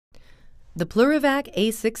The Pleur-evac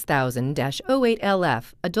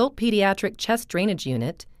A6000-08LF Adult Pediatric Chest Drainage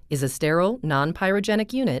Unit is a sterile,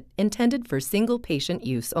 non-pyrogenic unit intended for single-patient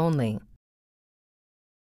use only.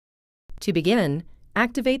 To begin,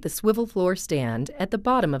 activate the swivel floor stand at the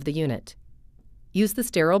bottom of the unit. Use the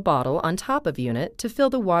sterile bottle on top of unit to fill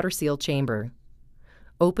the water seal chamber.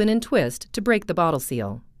 Open and twist to break the bottle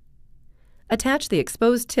seal. Attach the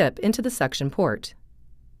exposed tip into the suction port.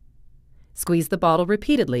 Squeeze the bottle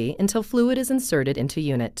repeatedly until fluid is inserted into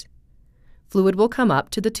unit. Fluid will come up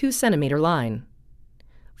to the 2 centimeter line.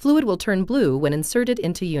 Fluid will turn blue when inserted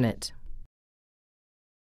into unit.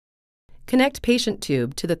 Connect patient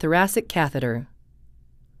tube to the thoracic catheter.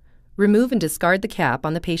 Remove and discard the cap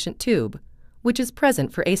on the patient tube, which is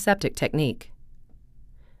present for aseptic technique.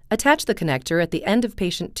 Attach the connector at the end of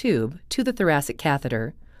patient tube to the thoracic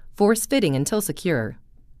catheter, force fitting until secure.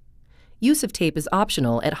 Use of tape is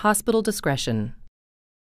optional at hospital discretion.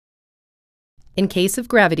 In case of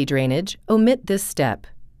gravity drainage, omit this step.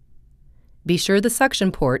 Be sure the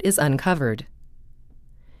suction port is uncovered.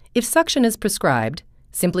 If suction is prescribed,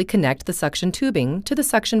 simply connect the suction tubing to the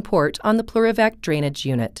suction port on the Pleur-evac drainage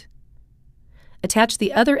unit. Attach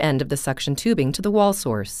the other end of the suction tubing to the wall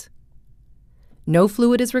source. No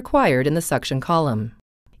fluid is required in the suction column.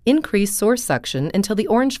 Increase source suction until the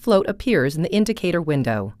orange float appears in the indicator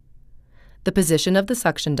window. The position of the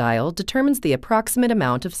suction dial determines the approximate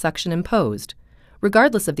amount of suction imposed,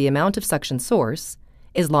 regardless of the amount of suction source,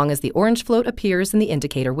 as long as the orange float appears in the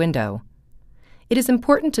indicator window. It is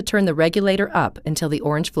important to turn the regulator up until the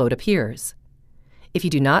orange float appears. If you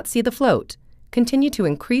do not see the float, continue to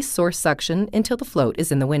increase source suction until the float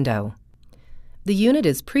is in the window. The unit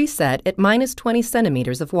is preset at -20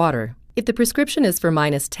 centimeters of water. If the prescription is for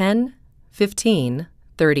 -10, 15,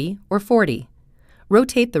 30, or 40,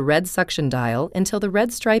 rotate the red suction dial until the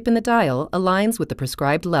red stripe in the dial aligns with the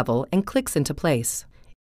prescribed level and clicks into place.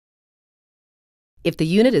 If the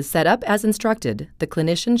unit is set up as instructed, the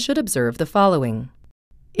clinician should observe the following.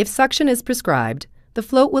 If suction is prescribed, the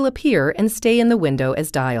float will appear and stay in the window as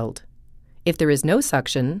dialed. If there is no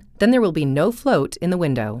suction, then there will be no float in the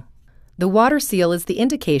window. The water seal is the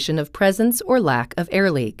indication of presence or lack of air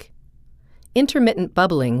leak. Intermittent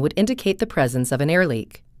bubbling would indicate the presence of an air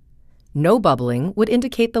leak. No bubbling would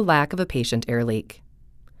indicate the lack of a patient air leak.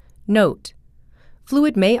 Note: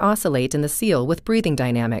 fluid may oscillate in the seal with breathing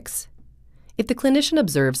dynamics. If the clinician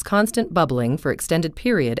observes constant bubbling for extended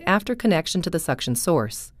period after connection to the suction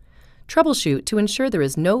source, troubleshoot to ensure there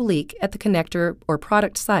is no leak at the connector or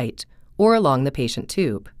product site or along the patient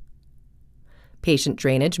tube. Patient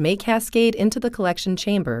drainage may cascade into the collection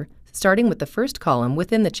chamber, starting with the first column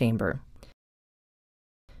within the chamber.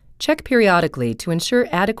 Check periodically to ensure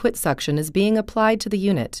adequate suction is being applied to the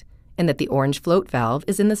unit and that the orange float valve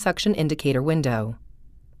is in the suction indicator window.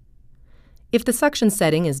 If the suction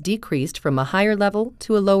setting is decreased from a higher level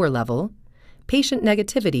to a lower level, patient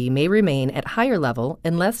negativity may remain at higher level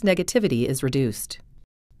unless negativity is reduced.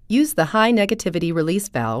 Use the high negativity release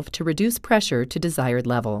valve to reduce pressure to desired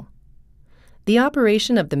level. The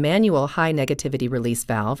operation of the manual high negativity release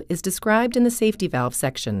valve is described in the safety valve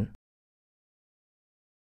section.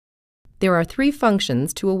 There are 3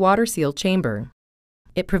 functions to a water seal chamber.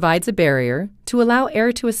 It provides a barrier to allow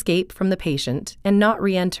air to escape from the patient and not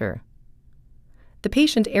re-enter. The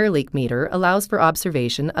patient air leak meter allows for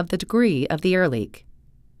observation of the degree of the air leak.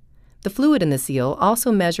 The fluid in the seal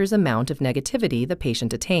also measures amount of negativity the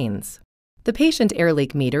patient attains. The patient air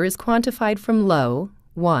leak meter is quantified from low,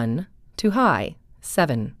 1, to high,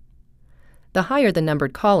 7. The higher the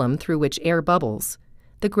numbered column through which air bubbles,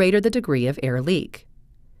 the greater the degree of air leak.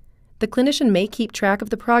 The clinician may keep track of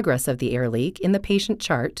the progress of the air leak in the patient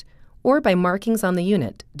chart or by markings on the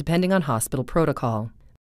unit, depending on hospital protocol.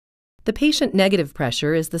 The patient negative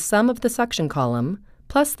pressure is the sum of the suction column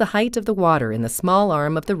plus the height of the water in the small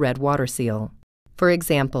arm of the red water seal. For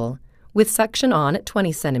example, with suction on at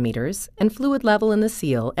 20 centimeters and fluid level in the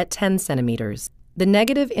seal at 10 centimeters, the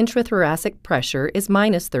negative intrathoracic pressure is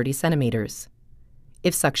 -30 centimeters.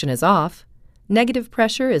 If suction is off, negative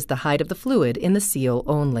pressure is the height of the fluid in the seal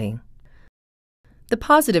only. The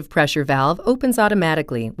positive pressure valve opens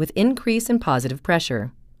automatically with increase in positive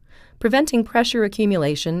pressure, preventing pressure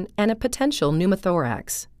accumulation and a potential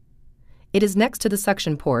pneumothorax. It is next to the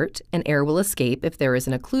suction port, and air will escape if there is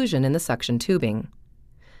an occlusion in the suction tubing.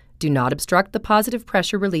 Do not obstruct the positive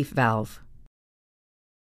pressure relief valve.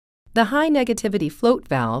 The high negativity float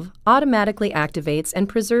valve automatically activates and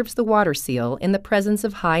preserves the water seal in the presence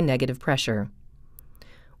of high negative pressure.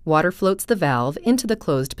 Water floats the valve into the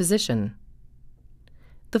closed position.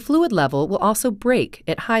 The fluid level will also break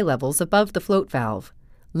at high levels above the float valve,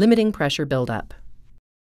 limiting pressure buildup.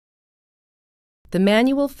 The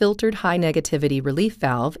manual filtered high negativity relief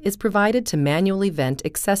valve is provided to manually vent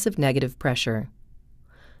excessive negative pressure.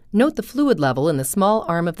 Note the fluid level in the small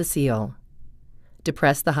arm of the seal.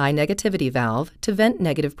 Depress the high negativity valve to vent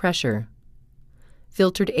negative pressure.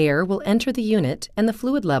 Filtered air will enter the unit and the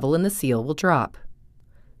fluid level in the seal will drop.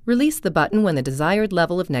 Release the button when the desired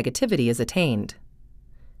level of negativity is attained.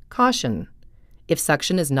 Caution: if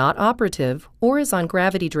suction is not operative or is on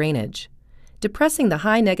gravity drainage, depressing the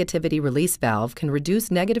high negativity release valve can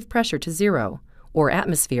reduce negative pressure to 0 or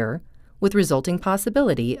atmosphere, with resulting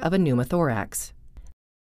possibility of a pneumothorax.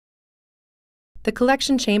 The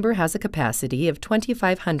collection chamber has a capacity of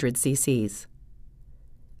 2,500 cc's.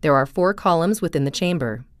 There are 4 columns within the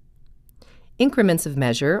chamber. Increments of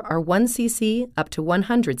measure are 1 cc up to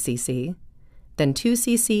 100 cc, then 2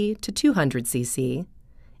 cc to 200 cc,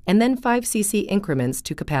 and then 5 cc increments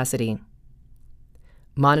to capacity.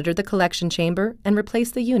 Monitor the collection chamber and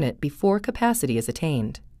replace the unit before capacity is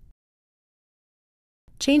attained.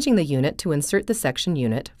 Changing the unit to insert the section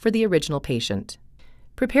unit for the original patient.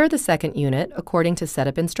 Prepare the second unit according to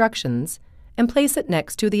setup instructions and place it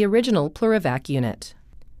next to the original Pleur-evac unit.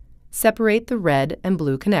 Separate the red and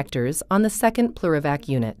blue connectors on the second Pleur-evac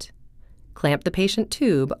unit. Clamp the patient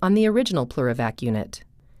tube on the original Pleur-evac unit.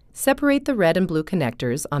 Separate the red and blue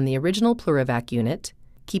connectors on the original Pleur-evac unit,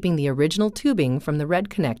 keeping the original tubing from the red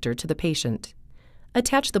connector to the patient.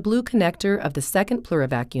 Attach the blue connector of the second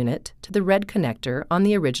Pleur-evac unit to the red connector on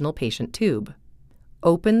the original patient tube.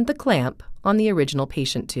 Open the clamp on the original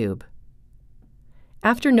patient tube.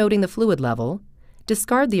 After noting the fluid level,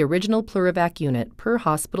 discard the original Pleur-evac unit per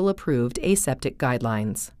hospital-approved aseptic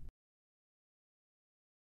guidelines.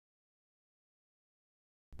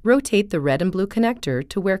 Rotate the red and blue connector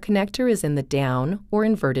to where connector is in the down or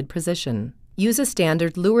inverted position. Use a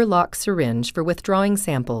standard Luer lock syringe for withdrawing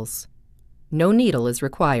samples. No needle is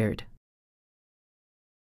required.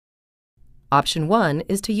 Option 1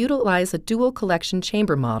 is to utilize a dual collection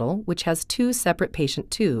chamber model which has 2 separate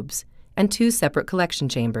patient tubes and 2 separate collection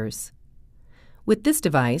chambers. With this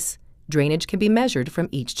device, drainage can be measured from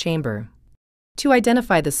each chamber. To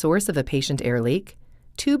identify the source of a patient air leak,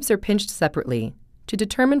 tubes are pinched separately to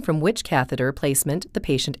determine from which catheter placement the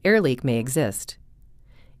patient air leak may exist.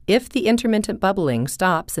 If the intermittent bubbling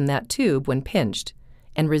stops in that tube when pinched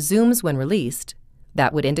and resumes when released,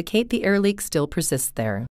 that would indicate the air leak still persists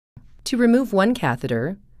there. To remove one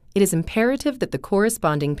catheter, it is imperative that the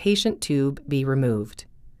corresponding patient tube be removed.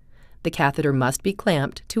 The catheter must be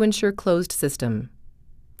clamped to ensure closed system.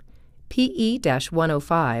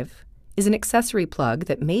 PE-105 is an accessory plug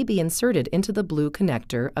that may be inserted into the blue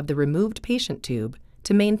connector of the removed patient tube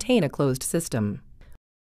to maintain a closed system.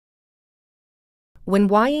 When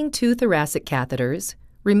Ying 2 thoracic catheters,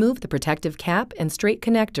 remove the protective cap and straight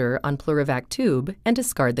connector on Pleur-evac tube and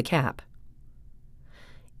discard the cap.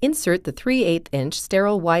 Insert the 3/8-inch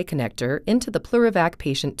sterile Y connector into the Pleur-evac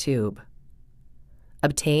patient tube.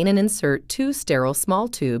 Obtain and insert 2 sterile small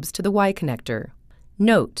tubes to the Y connector.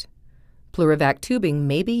 Note: Pleur-evac tubing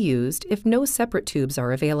may be used if no separate tubes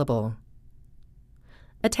are available.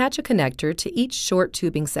 Attach a connector to each short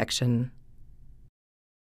tubing section.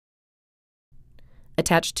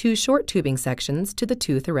 Attach 2 short tubing sections to the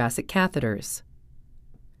 2 thoracic catheters.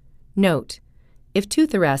 Note: if 2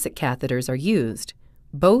 thoracic catheters are used,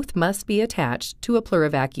 both must be attached to a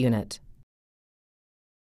Pleur-evac unit.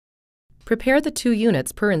 Prepare the 2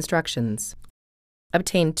 units per instructions.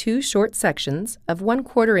 Obtain 2 short sections of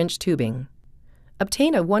 1/4 inch tubing.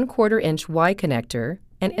 Obtain a 1/4 inch Y connector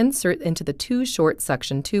and insert into the 2 short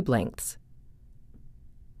suction tube lengths.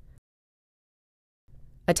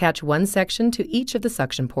 Attach 1 section to each of the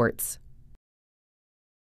suction ports.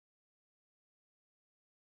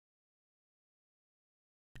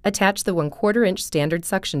 Attach the 1/4 inch standard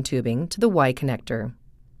suction tubing to the Y connector.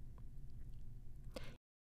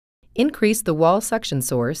 Increase the wall suction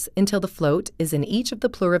source until the float is in each of the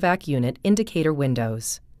Pleur-evac unit indicator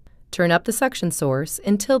windows. Turn up the suction source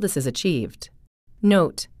until this is achieved.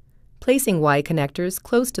 Note: placing Y connectors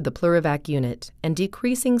close to the Pleur-evac unit and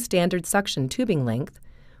decreasing standard suction tubing length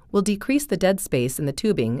will decrease the dead space in the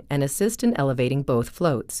tubing and assist in elevating both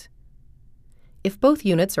floats. If both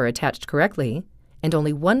units are attached correctly and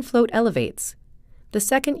only one float elevates, the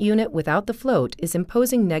second unit without the float is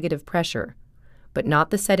imposing negative pressure, but not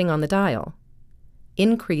the setting on the dial.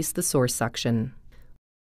 Increase the source suction.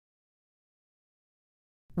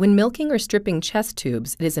 When milking or stripping chest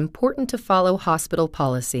tubes, it is important to follow hospital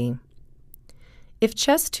policy. If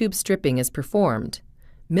chest tube stripping is performed,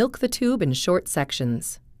 milk the tube in short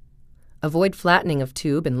sections. Avoid flattening of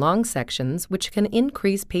tube in long sections, which can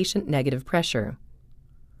increase patient negative pressure.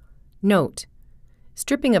 Note: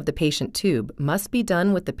 Stripping of the patient tube must be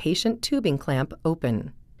done with the patient tubing clamp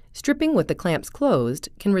open. Stripping with the clamps closed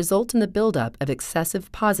can result in the buildup of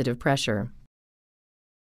excessive positive pressure.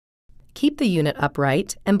 Keep the unit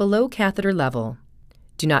upright and below catheter level.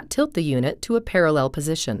 Do not tilt the unit to a parallel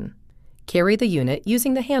position. Carry the unit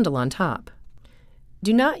using the handle on top.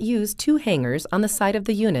 Do not use two hangers on the side of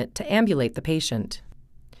the unit to ambulate the patient.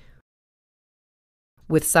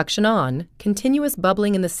 With suction on, continuous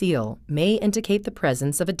bubbling in the seal may indicate the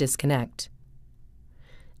presence of a disconnect.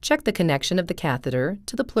 Check the connection of the catheter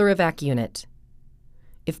to the Pleur-evac unit.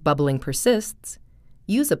 If bubbling persists,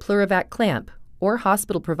 use a Pleur-evac clamp or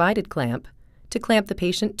hospital-provided clamp to clamp the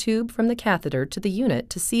patient tube from the catheter to the unit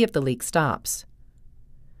to see if the leak stops.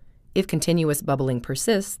 If continuous bubbling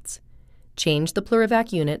persists, change the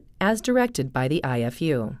Pleur-evac unit as directed by the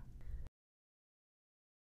IFU.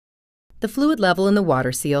 The fluid level in the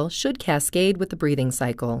water seal should cascade with the breathing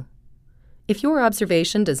cycle. If your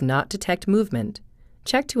observation does not detect movement,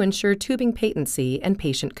 check to ensure tubing patency and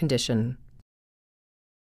patient condition.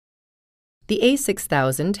 The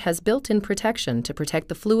A6000 has built-in protection to protect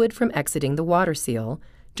the fluid from exiting the water seal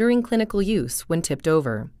during clinical use when tipped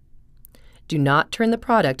over. Do not turn the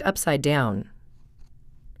product upside down.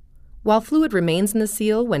 While fluid remains in the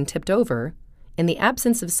seal when tipped over, in the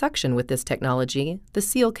absence of suction with this technology, the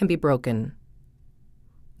seal can be broken.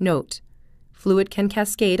 Note: fluid can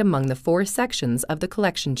cascade among the 4 sections of the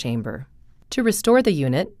collection chamber. To restore the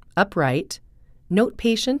unit upright, note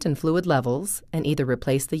patient and fluid levels and either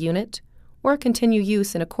replace the unit or continue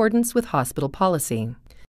use in accordance with hospital policy.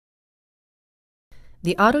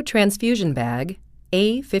 The auto transfusion bag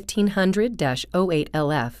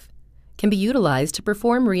A1500-08LF can be utilized to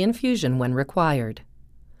perform reinfusion when required.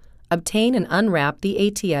 Obtain and unwrap the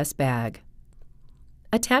ATS bag.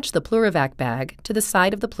 Attach the Pleur-evac bag to the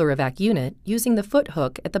side of the Pleur-evac unit using the foot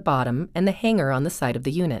hook at the bottom and the hanger on the side of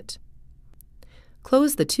the unit.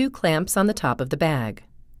 Close the 2 clamps on the top of the bag.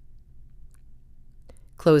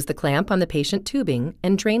 Close the clamp on the patient tubing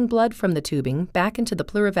and drain blood from the tubing back into the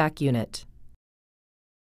Pleur-evac unit.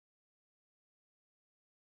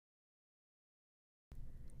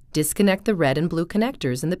 Disconnect the red and blue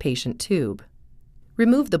connectors in the patient tube.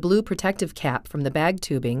 Remove the blue protective cap from the bag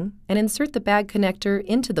tubing and insert the bag connector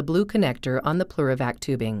into the blue connector on the Pleur-evac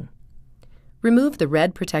tubing. Remove the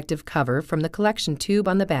red protective cover from the collection tube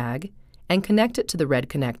on the bag and connect it to the red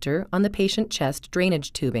connector on the patient chest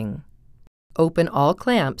drainage tubing. Open all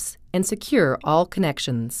clamps and secure all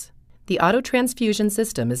connections. The auto transfusion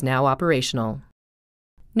system is now operational.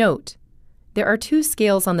 Note: there are 2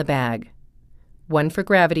 scales on the bag, one for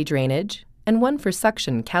gravity drainage and one for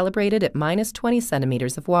suction calibrated at -20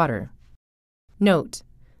 centimeters of water. Note: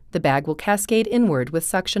 the bag will cascade inward with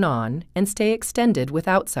suction on and stay extended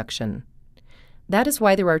without suction. That is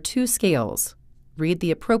why there are 2 scales. Read the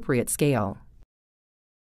appropriate scale.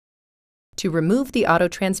 To remove the auto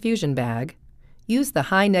transfusion bag, use the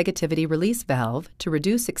high negativity release valve to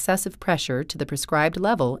reduce excessive pressure to the prescribed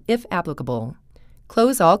level if applicable.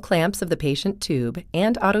 Close all clamps of the patient tube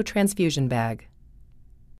and auto transfusion bag.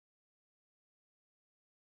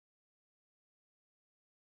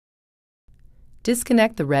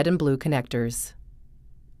 Disconnect the red and blue connectors.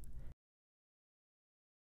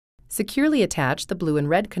 Securely attach the blue and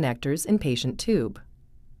red connectors in patient tube.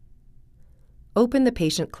 Open the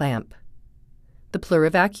patient clamp. The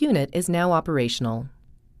Pleur-evac unit is now operational.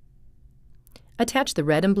 Attach the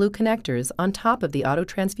red and blue connectors on top of the auto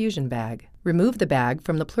transfusion bag. Remove the bag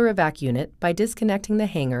from the Pleur-evac unit by disconnecting the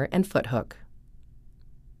hanger and foot hook.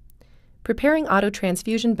 Preparing auto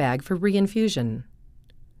transfusion bag for reinfusion.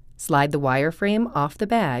 Slide the wire frame off the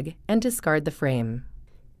bag and discard the frame.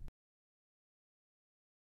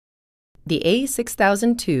 The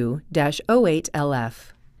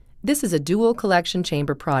A6002-08LF. This is a dual collection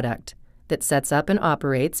chamber product that sets up and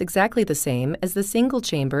operates exactly the same as the single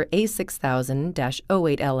chamber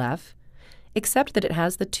A6000-08LF, except that it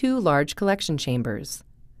has the 2 large collection chambers,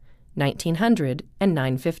 1900 and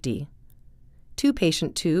 950, 2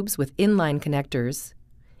 patient tubes with inline connectors,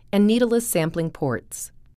 and needleless sampling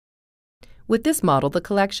ports. With this model, the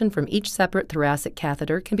collection from each separate thoracic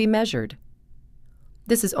catheter can be measured.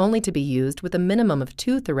 This is only to be used with a minimum of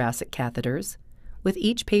 2 thoracic catheters, with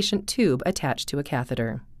each patient tube attached to a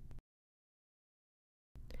catheter.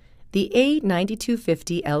 The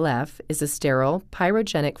A9250LF is a sterile,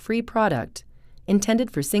 pyrogenic-free product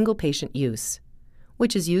intended for single-patient use,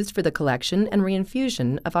 which is used for the collection and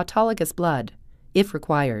reinfusion of autologous blood, if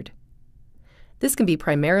required. This can be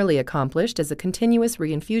primarily accomplished as a continuous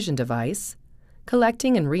reinfusion device,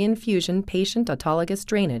 collecting and reinfusion patient autologous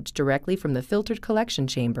drainage directly from the filtered collection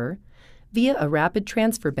chamber via a rapid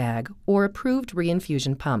transfer bag or approved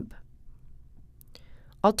reinfusion pump.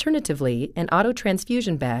 Alternatively, an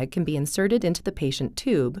autotransfusion bag can be inserted into the patient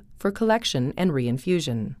tube for collection and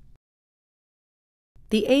reinfusion.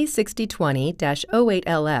 The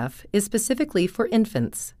A6020-08LF is specifically for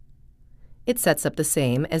infants. It sets up the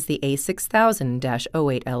same as the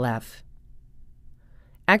A6000-08LF.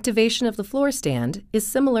 Activation of the floor stand is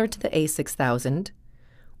similar to the A6000,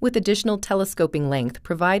 with additional telescoping length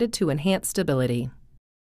provided to enhance stability.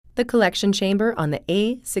 The collection chamber on the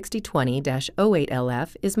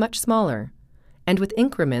A6020-08LF is much smaller, and with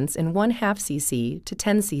increments in 1/2 cc to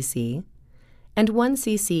 10 cc and 1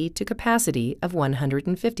 cc to capacity of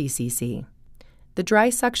 150 cc. The dry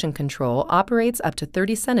suction control operates up to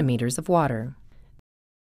 30 centimeters of water.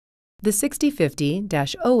 The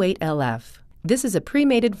 6050-08LF. This is a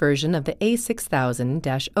pre-mated version of the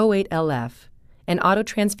A6000-08LF, an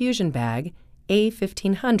autotransfusion bag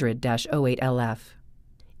A1500-08LF.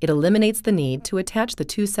 It eliminates the need to attach the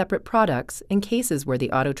two separate products in cases where the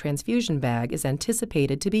autotransfusion bag is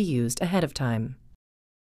anticipated to be used ahead of time.